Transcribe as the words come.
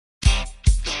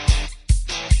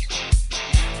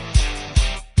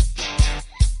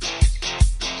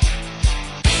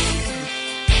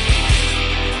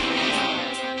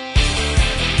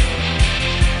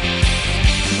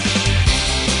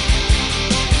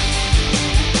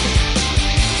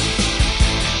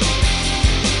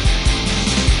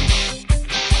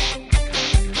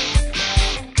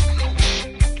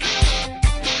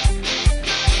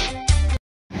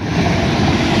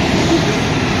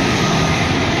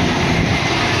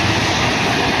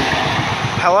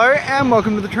Hello and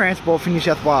welcome to the Transport for New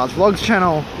South Wales Vlogs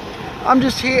channel. I'm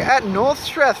just here at North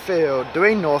Strathfield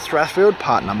doing North Strathfield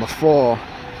part number 4.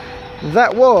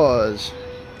 That was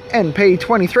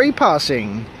NP23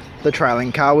 passing. The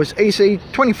trailing car was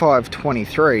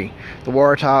EC2523. The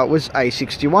Waratah was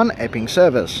A61 Epping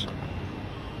service.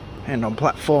 And on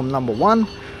platform number 1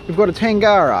 we've got a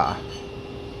Tangara.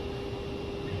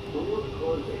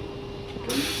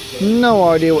 No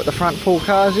idea what the front pull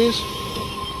cars is.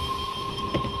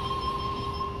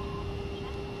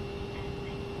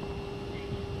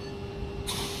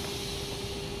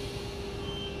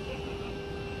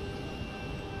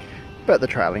 But the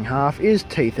trailing half is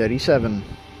T37.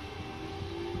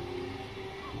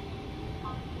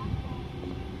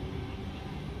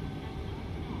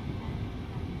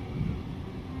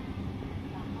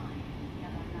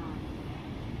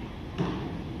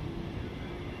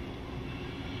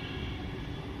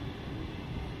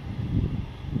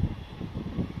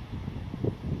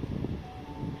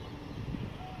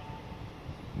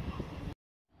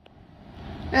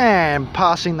 And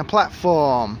passing the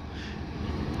platform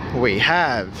we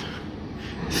have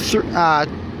should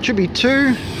be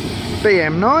 2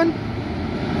 BM9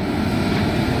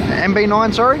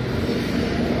 MB9, sorry,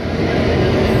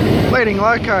 leading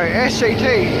loco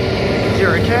SCT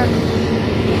 010,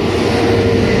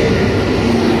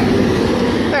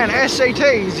 then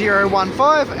SCT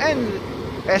 015 and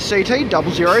SCT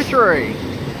 003.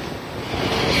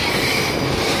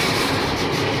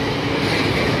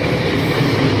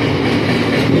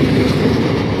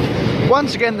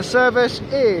 Once again, the service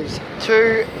is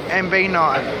 2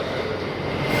 MB9.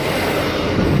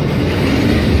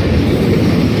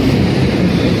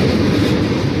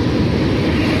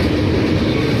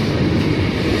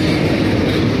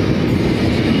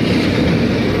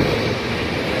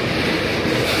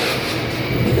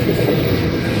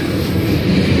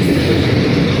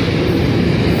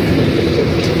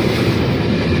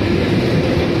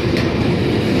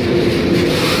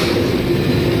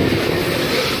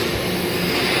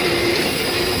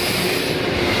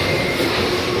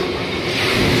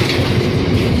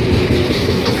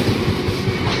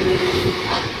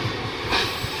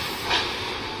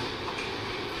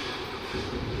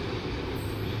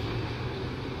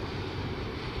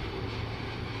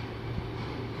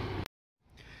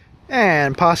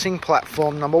 And passing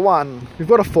platform number 1, we've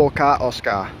got a 4-car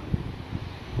Oscar.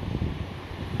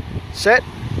 Set,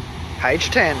 page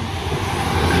 10.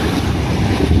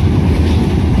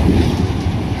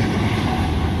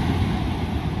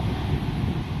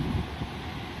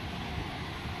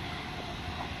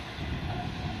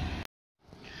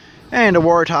 And a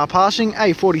Waratah passing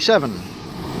A47.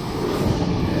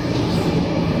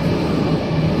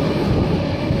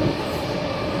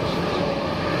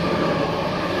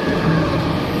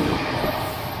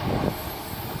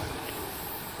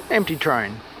 Empty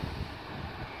train.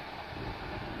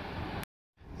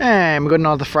 And we've got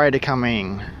another freighter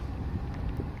coming.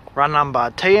 Run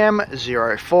number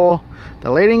TM04.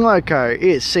 The leading loco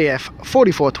is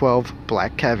CF4412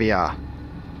 Black Caviar.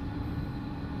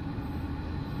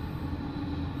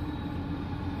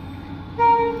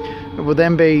 It will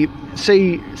then be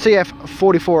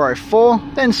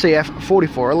CF4404, then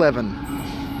CF4411.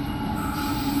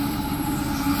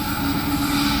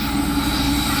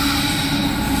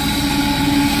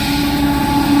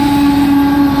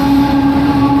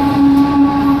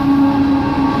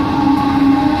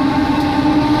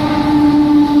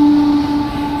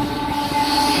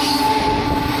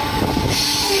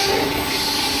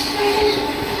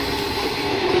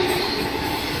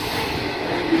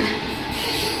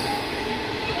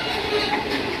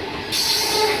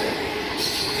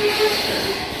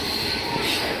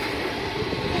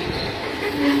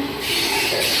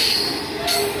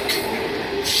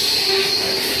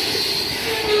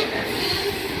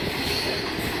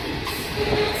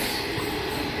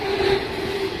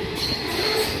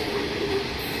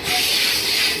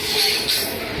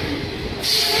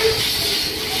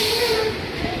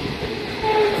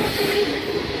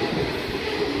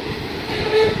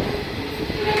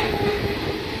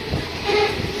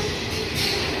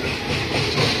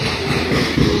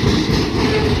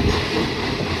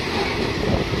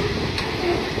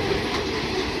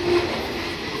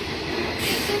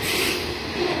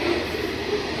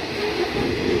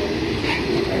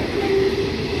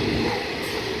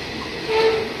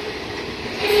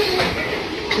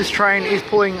 This train is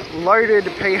pulling loaded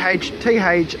TH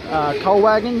coal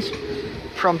wagons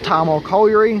from Tarmore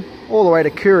Colliery all the way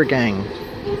to Kooragang.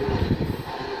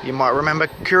 You might remember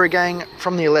Kooragang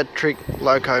from the electric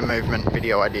loco movement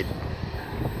video I did.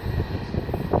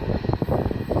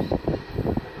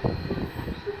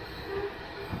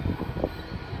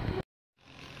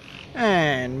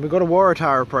 We've got a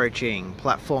Waratah approaching,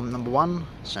 platform number 1,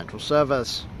 Central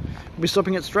Service. We'll be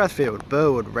stopping at Strathfield,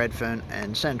 Burwood, Redfern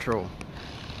and Central.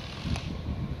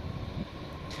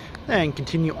 Then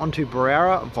continue on to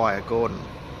Barara via Gordon.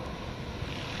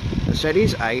 The set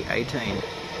is A18.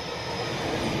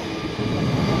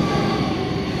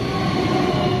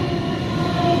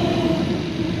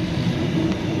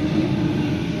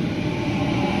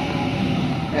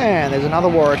 And there's another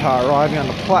Waratah arriving on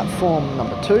the platform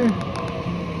number 2,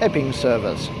 Epping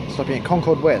Service, stopping at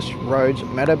Concord West, Rhodes,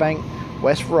 Meadowbank,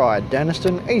 West Ryde,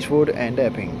 Denniston, Eastwood and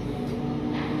Epping.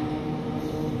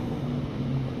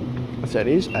 That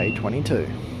is A22.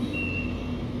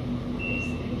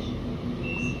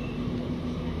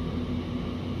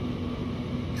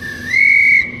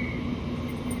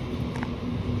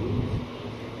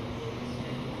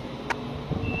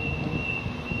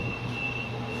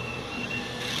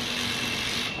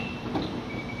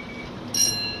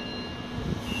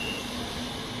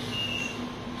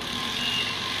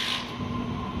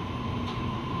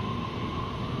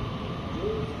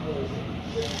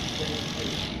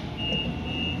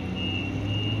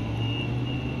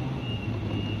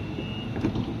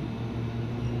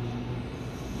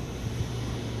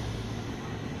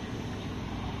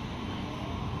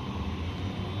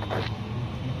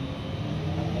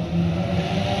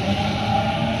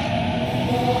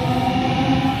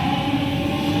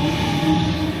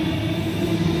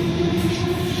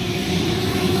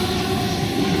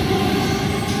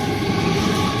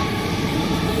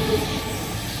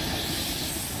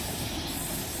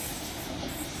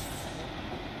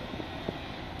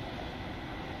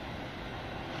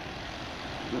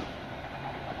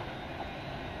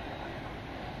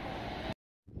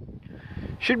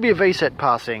 Should be a V-set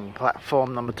passing,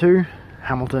 platform number 2,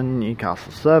 Hamilton,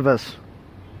 Newcastle Service.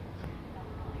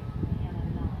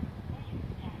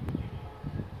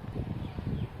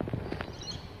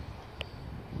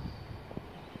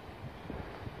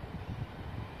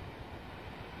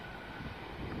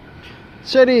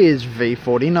 Set is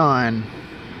V49.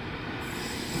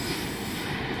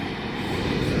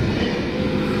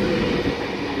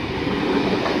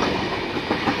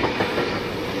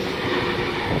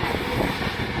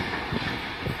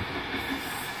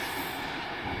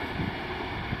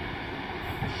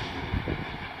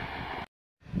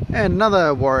 And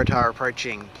another Waratah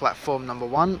approaching, platform number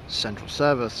 1, Central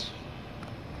Service.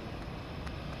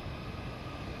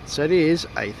 Set is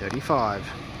A35.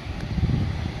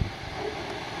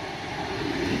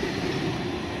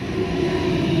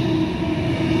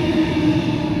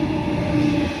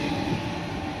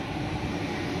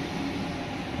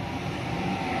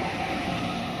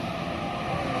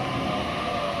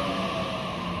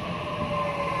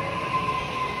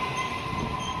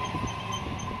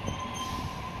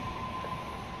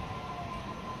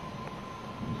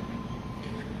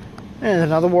 And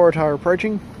another Waratah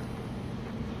approaching.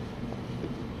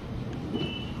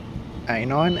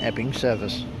 A9 Epping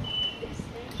Service.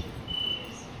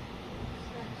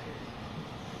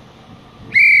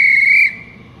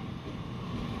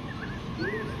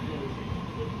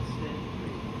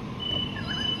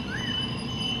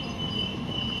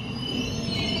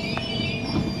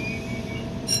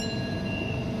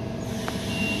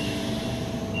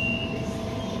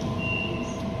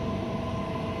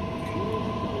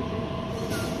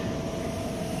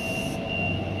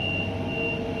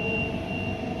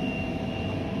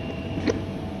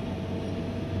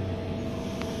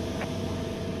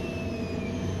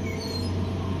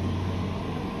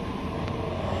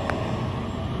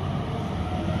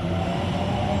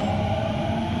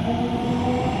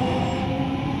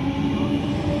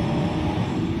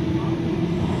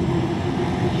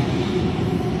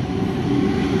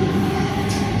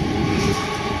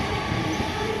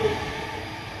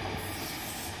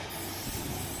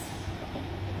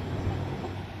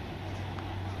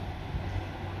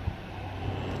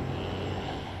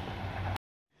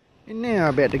 And now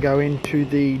about to go into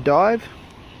the dive.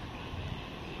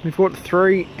 We've got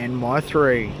 3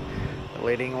 NY3. The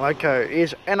leading loco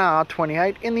is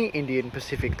NR28 in the Indian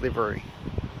Pacific livery.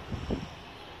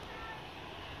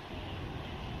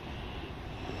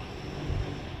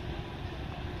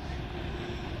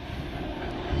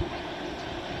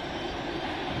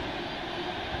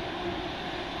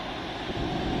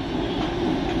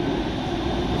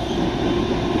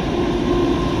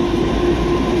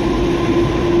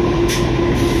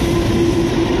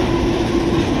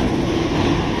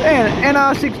 And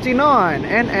NR69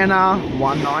 and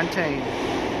NR119.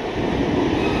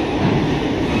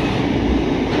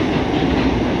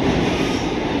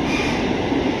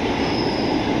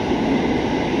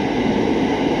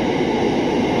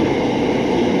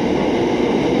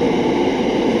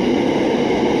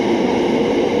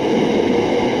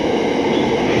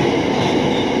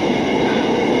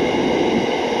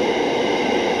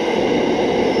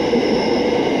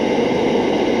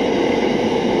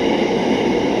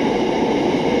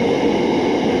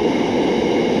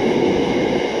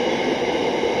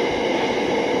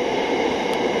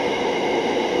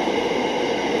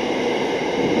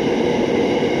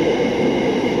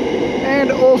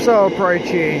 also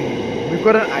approaching. We've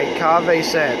got an 8-car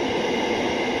VSET.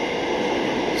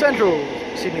 Central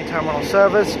Sydney Terminal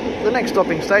service. The next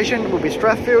stopping station will be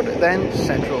Strathfield, then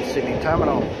Central Sydney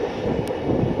Terminal.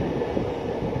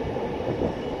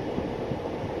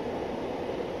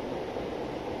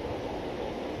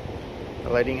 The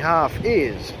leading half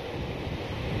is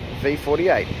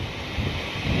V48.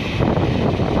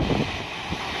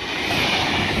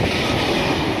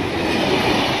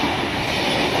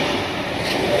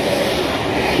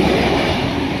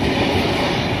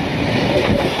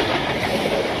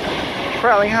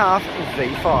 Trailing half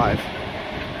V5.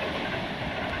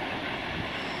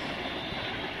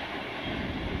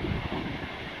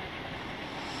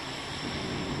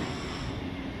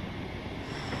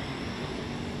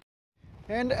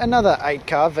 And another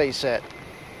 8-car VSET.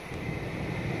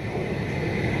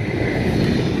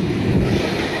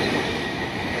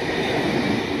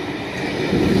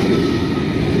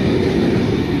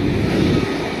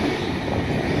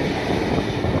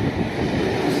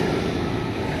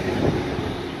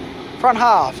 Front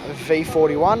half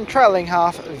V41, trailing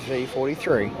half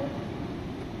V43.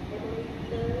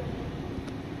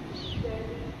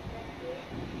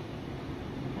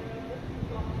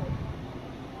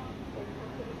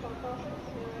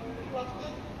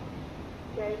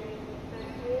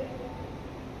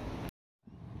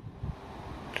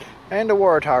 And a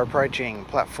Waratah approaching,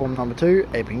 platform number 2,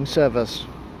 Epping service.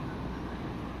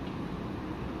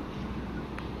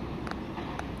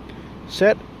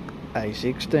 Set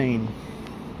A16.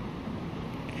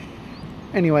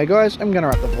 Anyway guys, I'm going to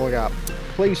wrap the vlog up.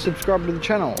 Please subscribe to the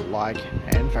channel, like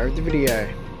and favourite the video.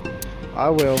 I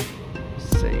will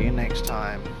see you next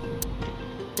time.